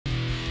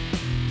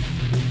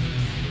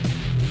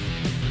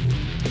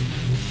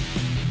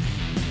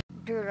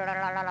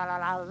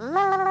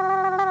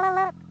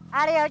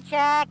Audio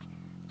check.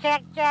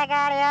 Check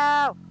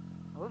audio.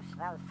 Oops,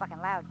 that was fucking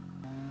loud.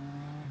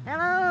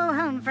 Hello,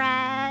 home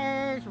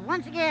fries.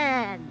 Once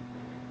again,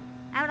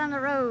 out on the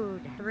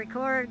road to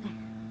record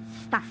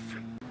stuff.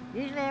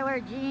 Usually I wear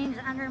jeans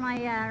under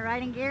my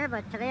riding gear,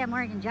 but today I'm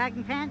wearing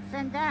jogging pants,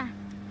 and yeah,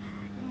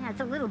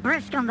 it's a little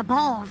brisk on the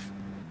balls.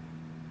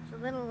 It's a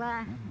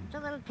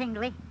little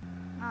tingly.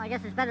 Well, I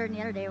guess it's better than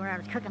the other day where I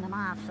was cooking them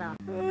off, so.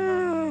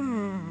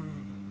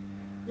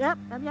 Yep,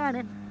 I'm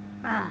yawning.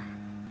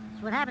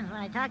 That's what happens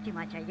when I talk too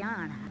much, I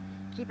yawn.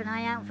 Keep an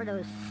eye out for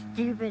those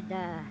stupid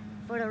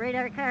photo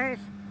radar cars.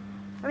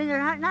 I mean,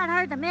 they're not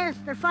hard to miss.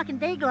 They're fucking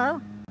day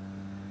glow.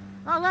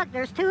 Oh, look,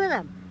 there's two of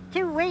them.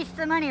 Two wastes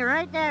of money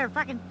right there.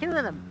 Fucking two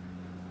of them.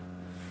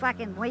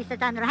 Fucking waste of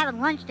time. They're having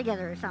lunch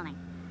together or something.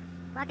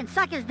 Fucking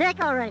suck his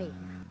dick already.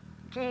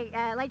 Okay,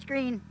 light's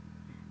green.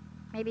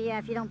 Maybe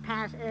if you don't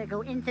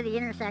go into the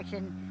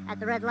intersection at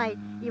the red light,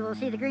 you will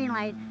see the green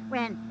light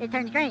when it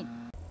turns green.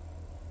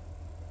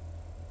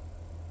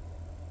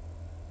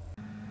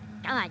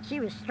 God, she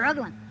was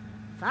struggling.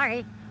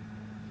 Sorry.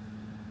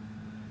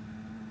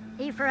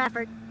 E for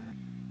effort.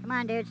 Come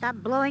on, dude, stop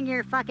blowing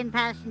your fucking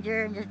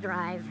passenger and just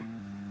drive.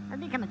 I've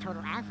become a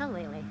total asshole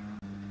lately.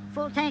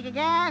 Full tank of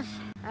gas.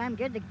 I'm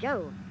good to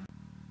go.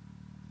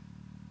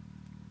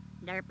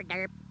 Derp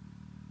derp.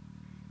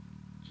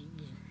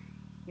 Jeez.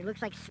 He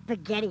looks like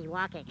spaghetti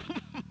walking.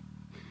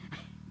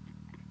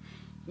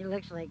 He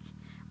looks like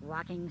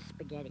walking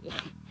spaghetti.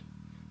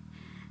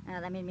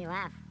 That made me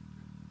laugh.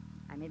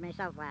 I made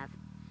myself laugh.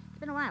 It's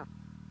been a while.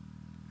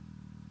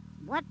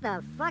 What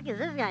the fuck is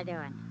this guy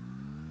doing?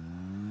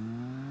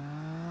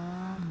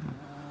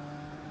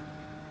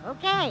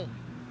 Okay.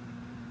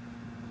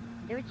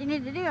 Do what you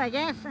need to do, I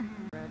guess. Oh,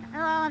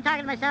 I'm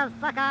talking to myself.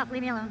 Fuck off.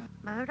 Leave me alone.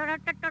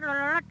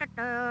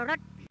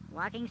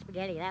 Walking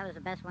spaghetti. That was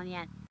the best one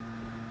yet.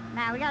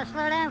 Now, we gotta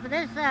slow down for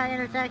this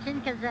intersection,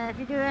 because if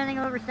you do anything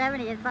over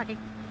 70, it fucking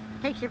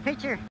takes your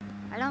picture.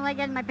 I don't like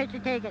getting my picture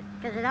taken,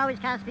 because it always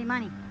costs me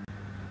money.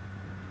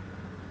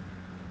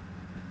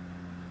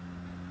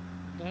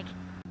 Dick.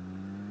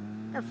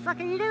 The fuck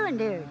are you doing,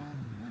 dude?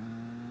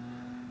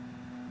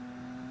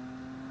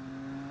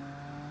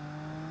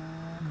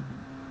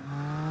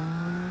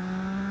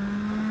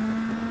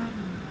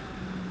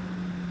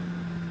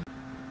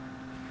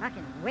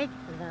 Fucking wake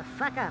the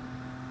fuck up.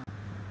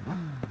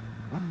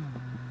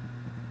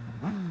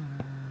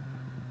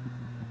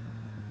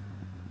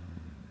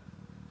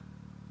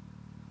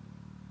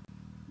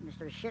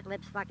 Mr.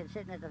 Shitlips fucking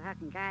sitting at the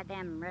fucking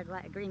goddamn red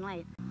light, green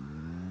light.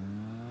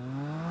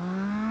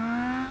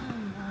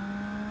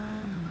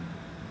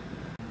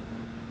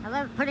 I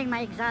love putting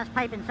my exhaust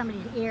pipe in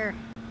somebody's ear.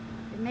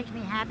 It makes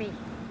me happy.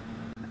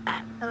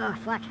 Oh,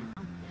 fuck.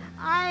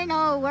 I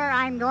know where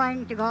I'm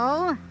going to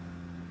go.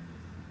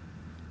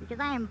 Because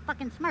I am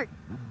fucking smart.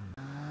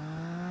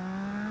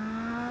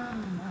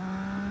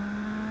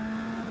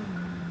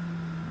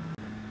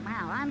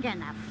 Wow, I'm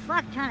getting a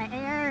fuck ton of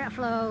air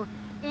flow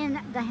in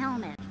the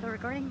helmet. Still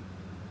recording?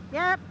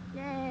 Yep,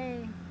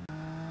 yay.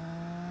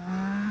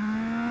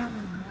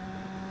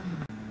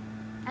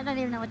 I don't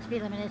even know what the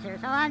speed limit is here,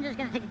 so I'm just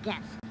gonna take a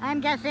guess. I'm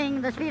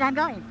guessing the speed I'm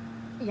going.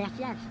 Yes,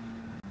 yes.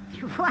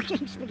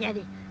 Walking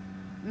spaghetti.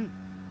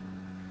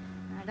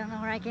 I don't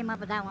know where I came up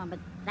with that one, but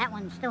that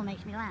one still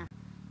makes me laugh.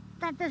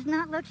 That does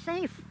not look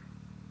safe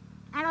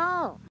at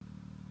all.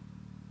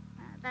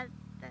 That's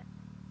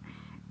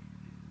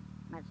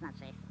not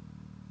safe.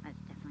 That's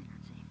definitely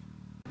not safe.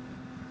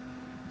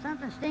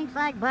 Something stinks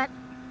like butt.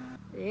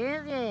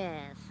 It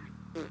is.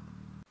 You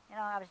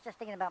know, I was just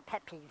thinking about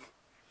pet peeves,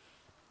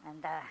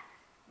 and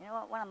you know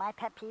what one of my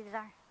pet peeves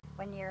are?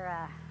 When you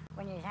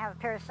have a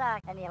pair of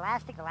socks and the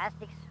elastics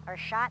are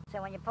shot,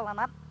 so when you pull them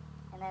up,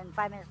 and then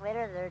 5 minutes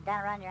later they're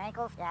down around your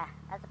ankles. Yeah,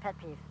 that's a pet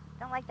peeve.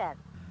 Don't like that.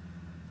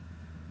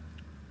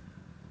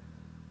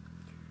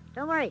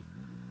 Don't worry.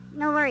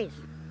 No worries.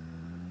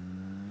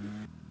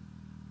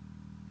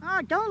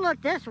 Oh, don't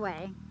look this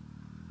way.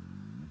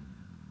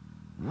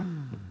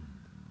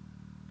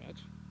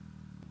 Bitch.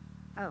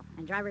 Oh,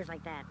 and drivers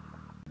like that.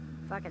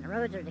 Fucking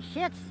roads are the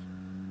shits.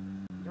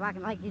 He's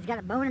walking like he's got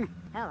a boner.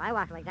 Hell, I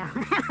walk like that.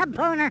 A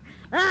boner.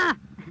 Ah!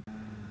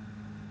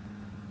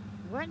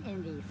 What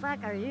in the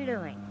fuck are you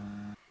doing?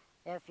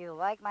 If you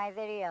like my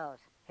videos,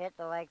 hit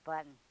the like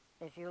button.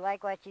 If you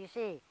like what you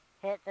see,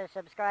 hit the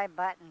subscribe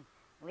button.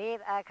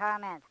 Leave a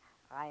comment.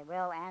 I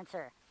will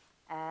answer.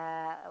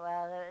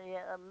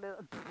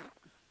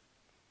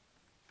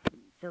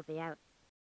 Filthy out.